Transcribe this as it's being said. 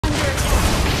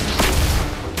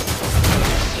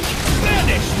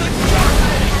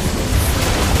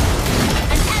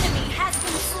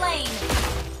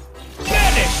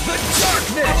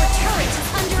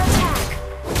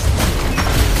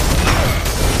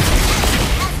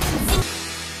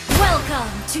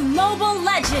to Mobile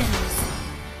Legends!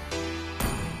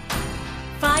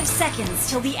 5 seconds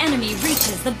till the enemy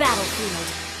reaches the battlefield.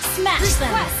 Smash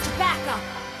them! Request backup!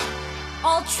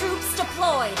 All troops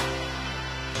deployed!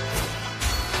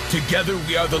 Together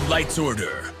we are the Light's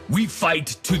Order. We fight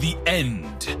to the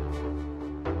end.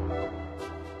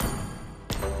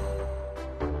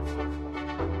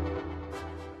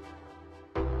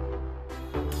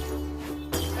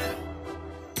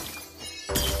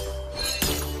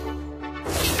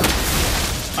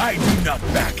 I do not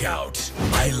back out.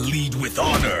 I lead with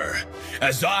honor,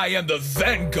 as I am the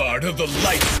vanguard of the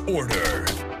Light's Order.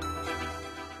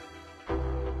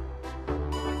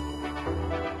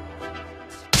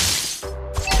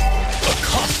 A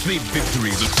costly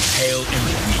victory looks pale and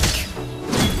weak.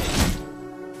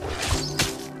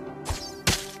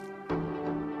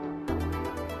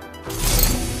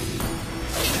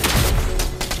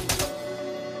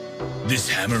 This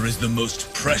hammer is the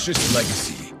most precious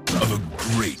legacy of a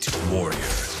great warrior.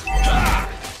 Ha!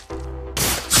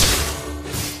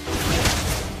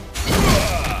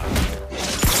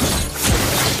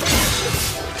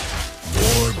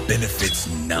 War benefits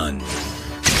none.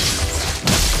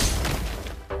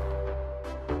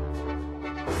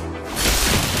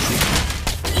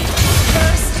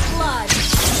 First blood.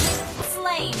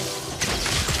 Slain.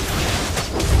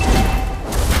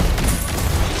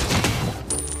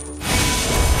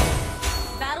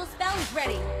 Battle spell is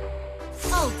ready.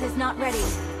 Ult is not ready.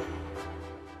 Slain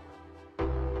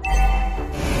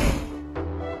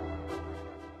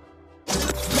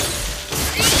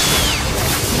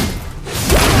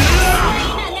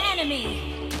an enemy.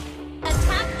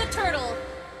 Attack the turtle.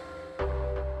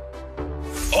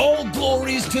 All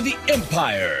glories to the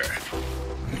Empire.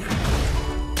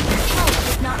 Ult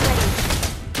is not ready.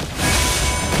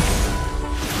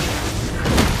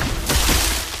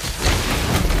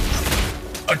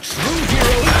 A true hero.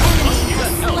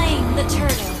 Slain the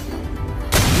turtle.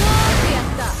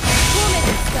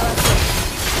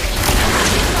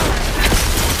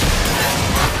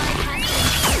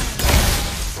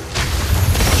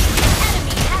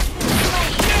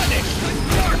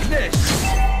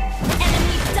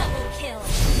 Enemy double kill.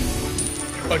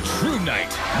 A true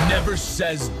knight never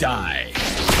says die.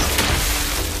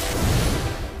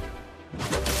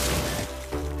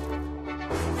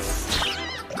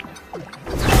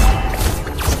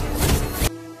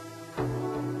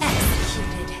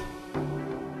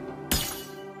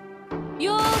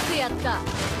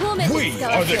 We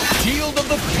are the shield of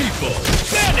the people!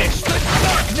 Banish the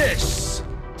darkness!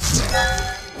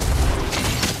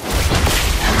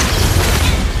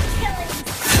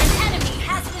 An enemy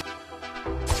has been...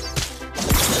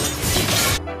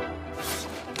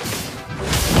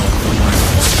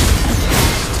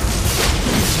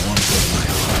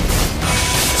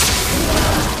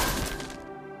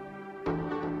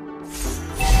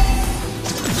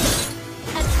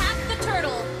 Attack the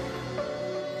turtle!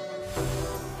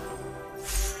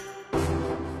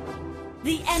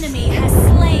 The enemy has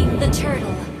slain the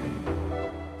turtle.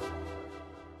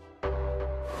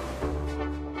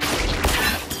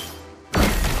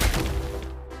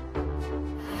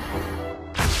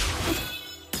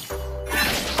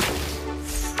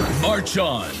 March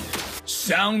on!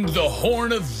 Sound the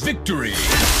horn of victory!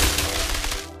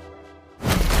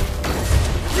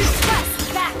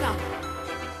 Request backup!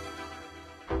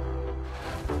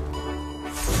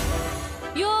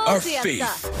 Our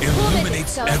faith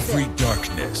illuminates every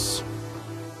darkness.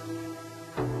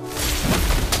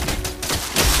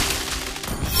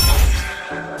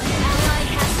 Ally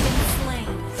has been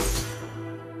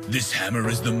slain. This hammer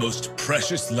is the most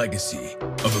precious legacy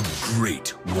of a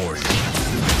great warrior.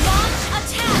 Launch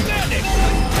attack! Banish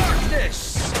the darkness!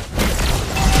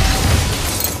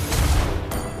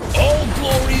 All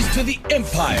glories to the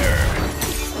Empire!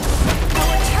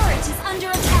 Our turret is under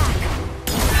attack.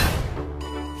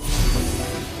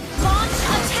 Launch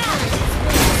attack!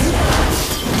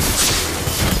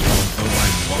 Though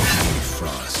I'm walking in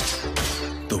frost,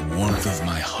 the warmth of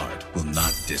my heart will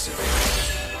not dissipate.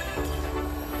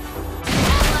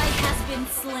 Ally has been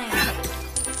slain.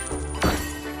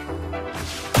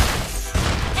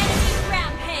 Enemy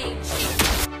rampage!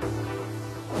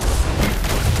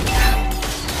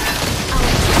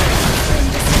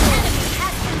 Enemy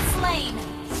has been slain.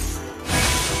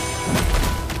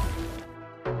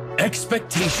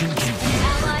 Expectation can be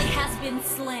Ally has been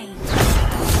slain.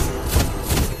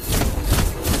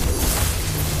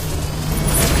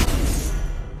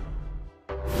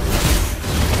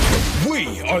 We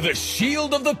are the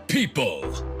shield of the people!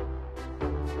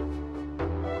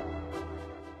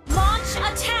 Launch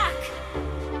attack!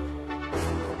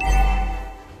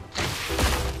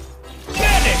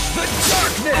 Banish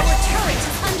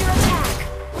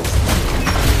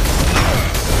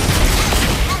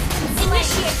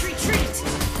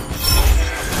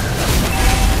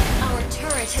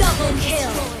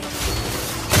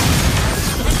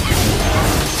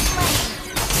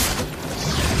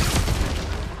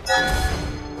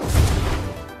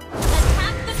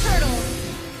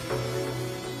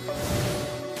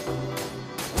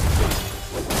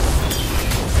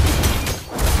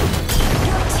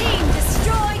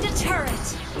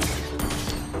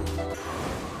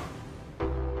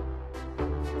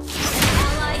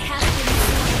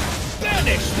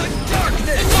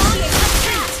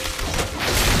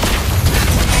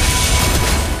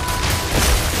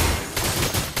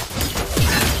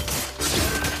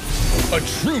A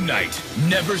true knight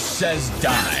never says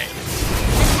die.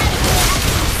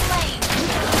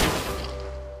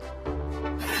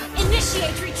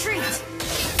 Initiate retreat.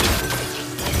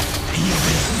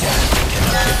 Even death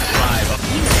cannot deprive of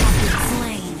You have been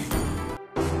slain.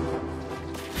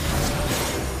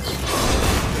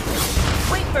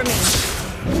 Wait for me.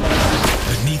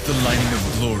 beneath the lining of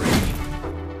glory.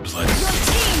 Blood. Your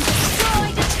team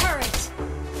destroyed the turret.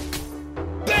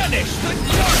 Banish the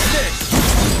darkness!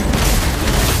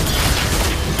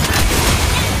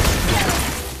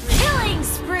 Killing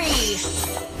spree.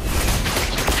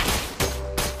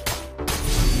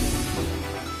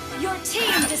 Your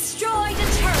team destroyed a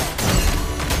turret.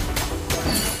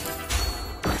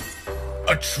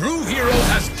 A true hero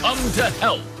has come to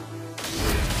help.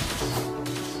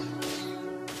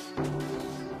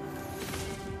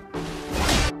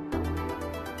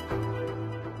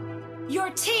 Your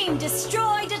team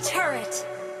destroyed a turret.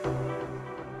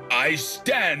 I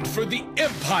stand for the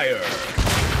Empire.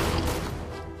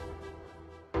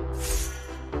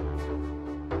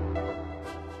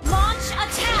 Launch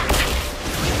attack.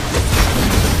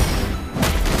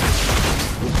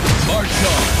 March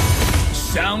on.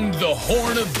 Sound the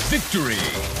horn of victory.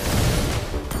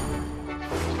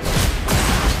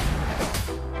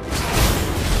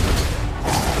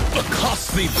 A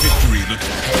costly victory looks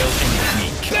pale and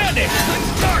weak. Banish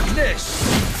the darkness!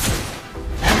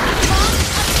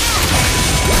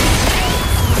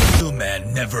 Real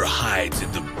man never hides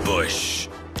in the bush.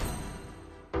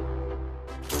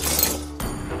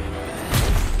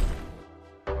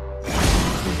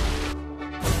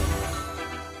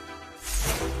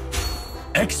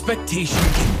 Expectation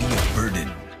can be a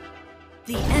burden.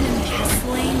 The enemy has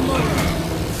slain Lord.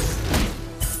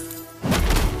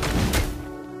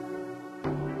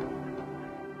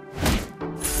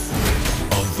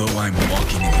 Although I'm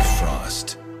walking in the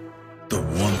frost, the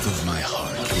warmth of my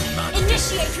heart will not...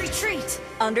 Initiate retreat.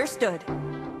 Understood.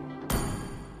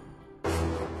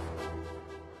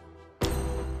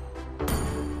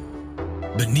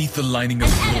 Beneath the lining of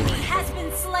An enemy glory. has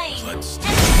been slain. Let's do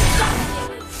Enemy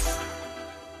dominated.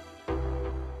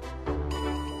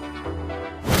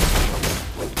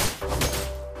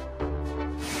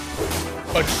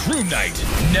 A true knight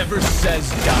never says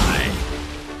die.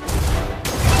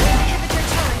 Inhibitor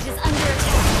turret is under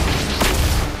attack.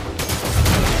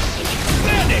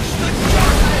 Banish the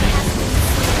darkness!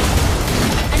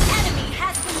 An enemy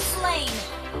has been slain.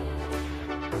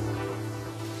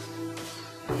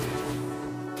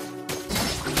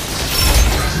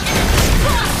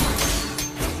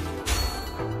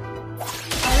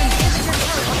 Our inhibitor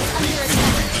turret is under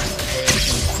attack.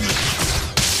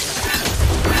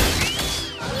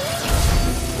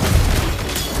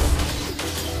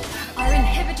 Our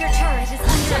inhibitor turret is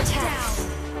under attack.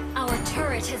 Our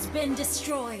turret has been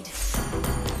destroyed.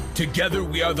 Together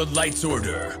we are the Light's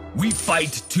Order. We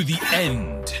fight to the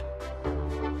end.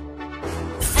 An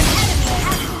enemy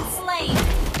has been slain.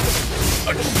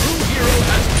 A true hero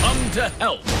has come to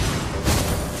help.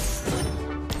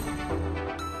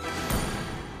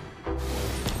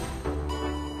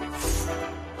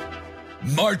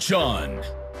 March on.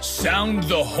 Sound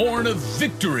the horn of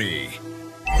victory.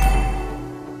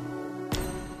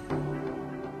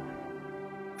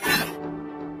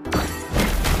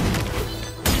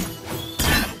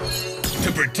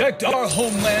 To protect our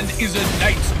homeland is a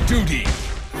knight's duty.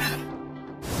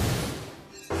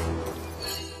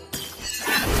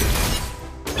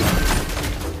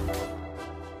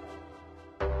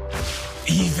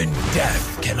 Even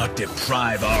death cannot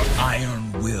deprive our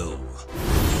iron will.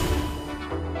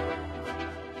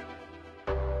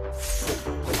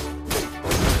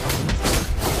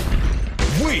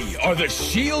 We are the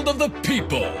shield of the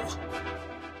people.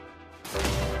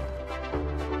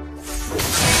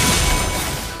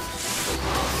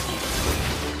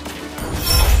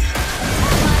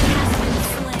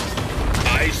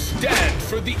 I stand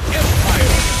for the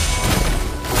Empire.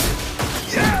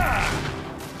 Yeah!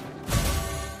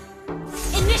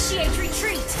 Initiate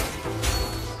retreat.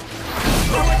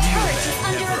 Our turret is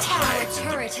under attack. Our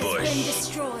turret has been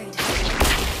destroyed.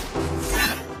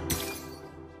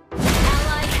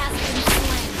 Ally has been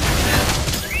slain.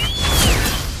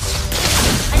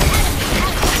 An enemy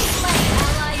has been slain.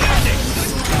 Ally has been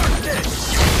slain.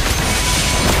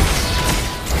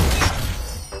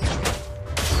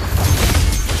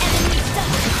 Enemy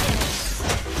double kill.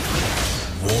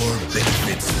 War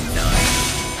benefits none.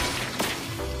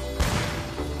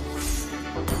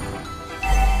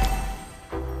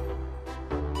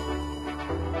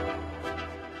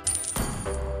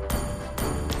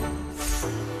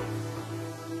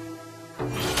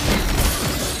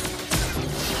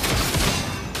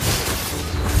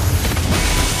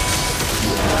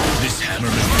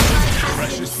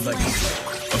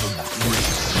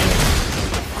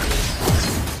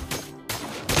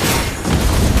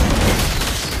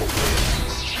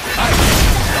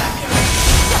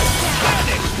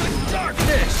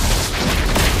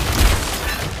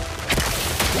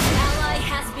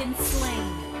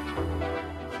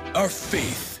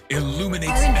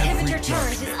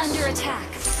 turret is under attack.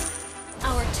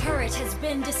 Our turret has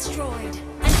been destroyed.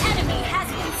 An enemy has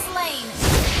been slain.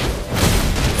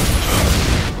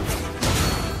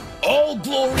 All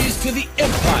glories to the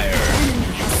Empire!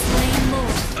 Enemy has slain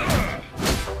Lord.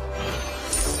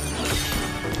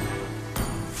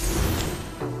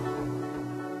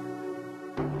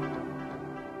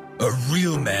 A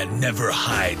real man never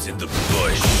hides in the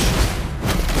bush.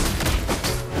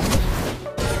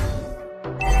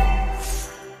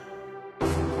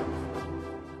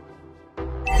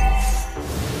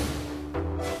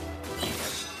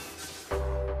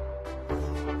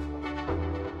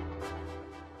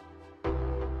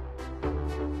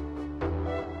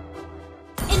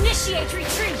 Initiate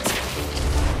retreat!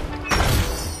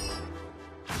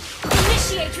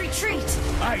 Initiate retreat!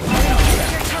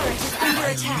 Your turret is under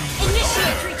attack.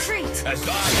 Initiate retreat! As I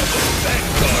am the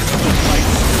vanguard of the light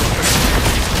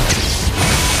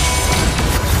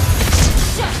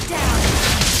Shut down!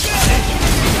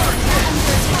 Under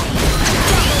attack.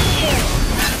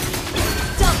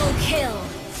 Double kill!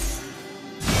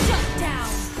 Shut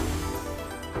down!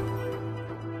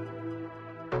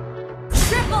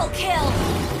 Triple kill!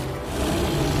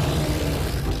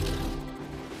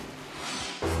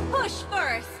 Push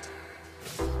first!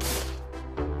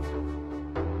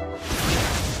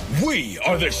 We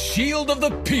are the shield of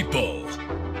the people!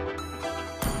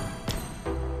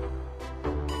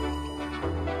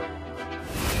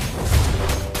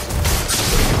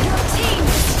 Your team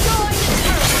destroyed the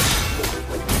turret!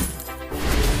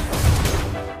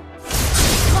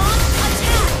 Launch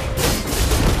attack!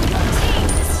 Your team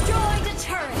destroyed a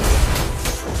turret!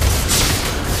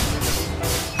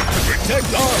 To protect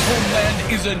our homeland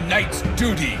is a knight's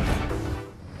duty!